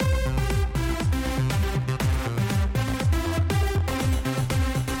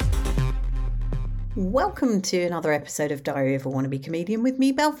welcome to another episode of Diary of a Wannabe Comedian with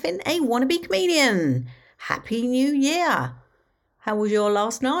me, Belle, a wannabe comedian. Happy New Year. How was your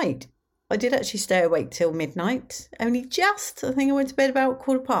last night? I did actually stay awake till midnight, only just. I think I went to bed about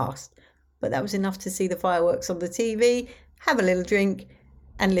 1:15, but that was enough to see the fireworks on the TV, have a little drink,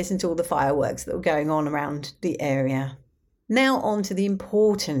 and listen to all the fireworks that were going on around the area. Now on to the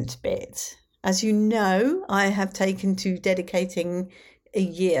important bit. As you know, I have taken to dedicating a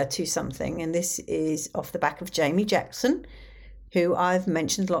year to something, and this is off the back of Jamie Jackson, who I've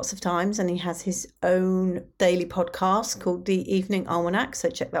mentioned lots of times, and he has his own daily podcast called The Evening Almanac, so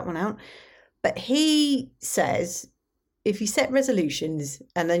check that one out. But he says if you set resolutions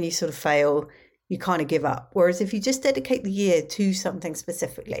and then you sort of fail, you kind of give up. Whereas if you just dedicate the year to something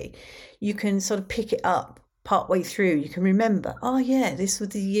specifically, you can sort of pick it up partway through. You can remember, oh yeah, this was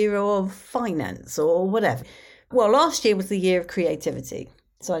the year of finance or whatever. Well, last year was the year of creativity.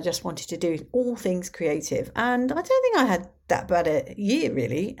 So I just wanted to do all things creative. And I don't think I had that bad a year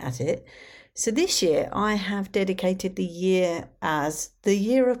really at it. So this year I have dedicated the year as the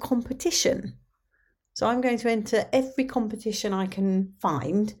year of competition. So I'm going to enter every competition I can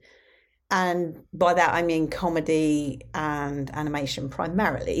find. And by that I mean comedy and animation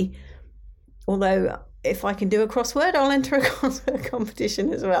primarily. Although if I can do a crossword, I'll enter a crossword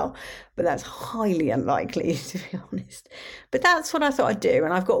competition as well. But that's highly unlikely, to be honest. But that's what I thought I'd do.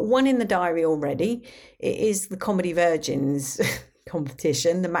 And I've got one in the diary already. It is the Comedy Virgins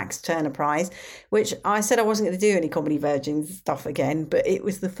competition, the Max Turner Prize, which I said I wasn't going to do any Comedy Virgins stuff again. But it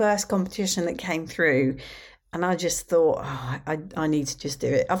was the first competition that came through. And I just thought, I need to just do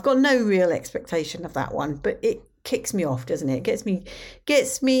it. I've got no real expectation of that one, but it kicks me off, doesn't it? It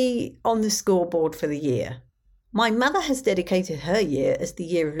gets me on the scoreboard for the year. My mother has dedicated her year as the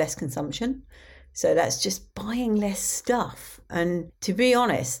year of less consumption. So that's just buying less stuff. And to be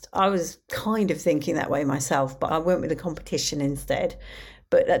honest, I was kind of thinking that way myself, but I went with a competition instead.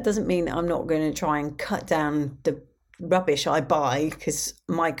 But that doesn't mean I'm not going to try and cut down the rubbish I buy, because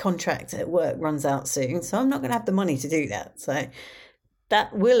my contract at work runs out soon. So I'm not going to have the money to do that. So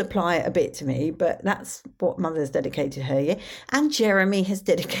that will apply a bit to me, but that's what Mother's dedicated her year. And Jeremy has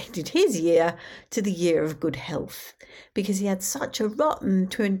dedicated his year to the year of good health, because he had such a rotten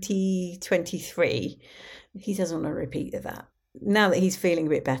 2023. He doesn't want to repeat of that. Now that he's feeling a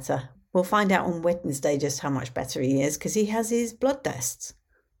bit better, we'll find out on Wednesday just how much better he is, because he has his blood tests.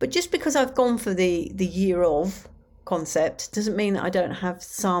 But just because I've gone for the year of concept doesn't mean that I don't have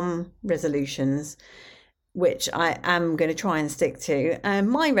some resolutions, which I am going to try and stick to. And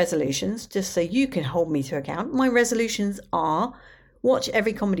my resolutions, just so you can hold me to account, my resolutions are watch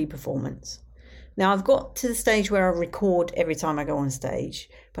every comedy performance. Now, I've got to the stage where I record every time I go on stage,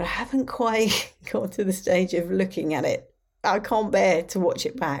 but I haven't quite got to the stage of looking at it. I can't bear to watch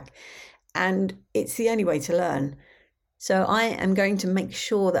it back. And it's the only way to learn. So I am going to make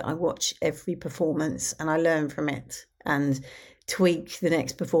sure that I watch every performance and I learn from it and tweak the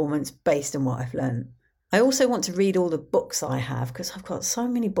next performance based on what I've learned. I also want to read all the books I have, because I've got so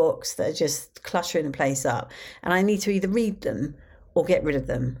many books that are just cluttering the place up, and I need to either read them or get rid of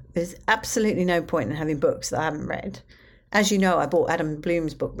them. There's absolutely no point in having books that I haven't read. As you know, I bought Adam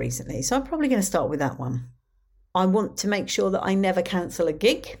Bloom's book recently, so I'm probably going to start with that one. I want to make sure that I never cancel a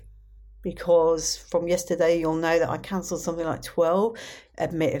gig, because from yesterday you'll know that I cancelled something like 12.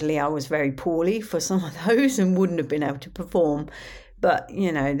 Admittedly, I was very poorly for some of those and wouldn't have been able to perform. But,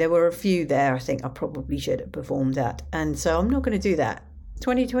 you know, there were a few there I think I probably should have performed at. And so I'm not going to do that.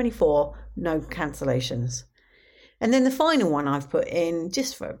 2024, no cancellations. And then the final one I've put in,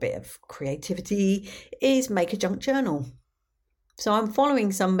 just for a bit of creativity, is make a junk journal. So I'm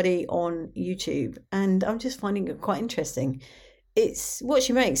following somebody on YouTube and I'm just finding it quite interesting. It's what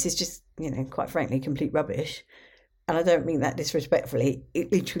she makes is just, you know, quite frankly, complete rubbish. And I don't mean that disrespectfully.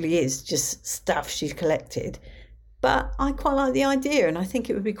 It literally is just stuff she's collected. But I quite like the idea, and I think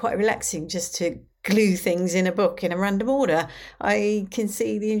it would be quite relaxing just to glue things in a book in a random order. I can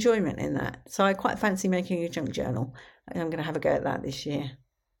see the enjoyment in that. So I quite fancy making a junk journal. And I'm going to have a go at that this year.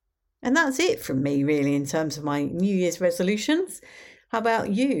 And that's it from me, really, in terms of my New Year's resolutions. How about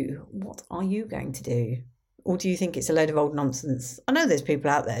you? What are you going to do? Or do you think it's a load of old nonsense? I know there's people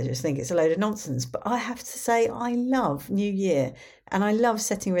out there who just think it's a load of nonsense, but I have to say I love New Year and I love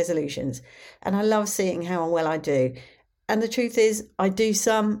setting resolutions and I love seeing how well I do. And the truth is I do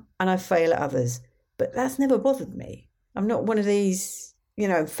some and I fail at others, but that's never bothered me. I'm not one of these, you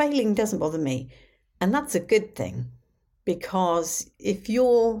know, failing doesn't bother me. And that's a good thing, because if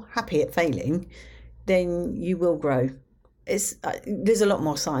you're happy at failing, then you will grow. There's a lot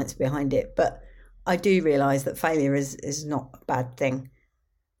more science behind it, but I do realise that failure is not a bad thing.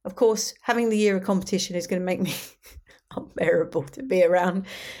 Of course, having the year of competition is going to make me unbearable to be around.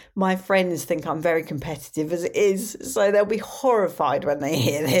 My friends think I'm very competitive as it is, so they'll be horrified when they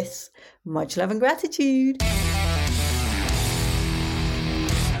hear this. Much love and gratitude.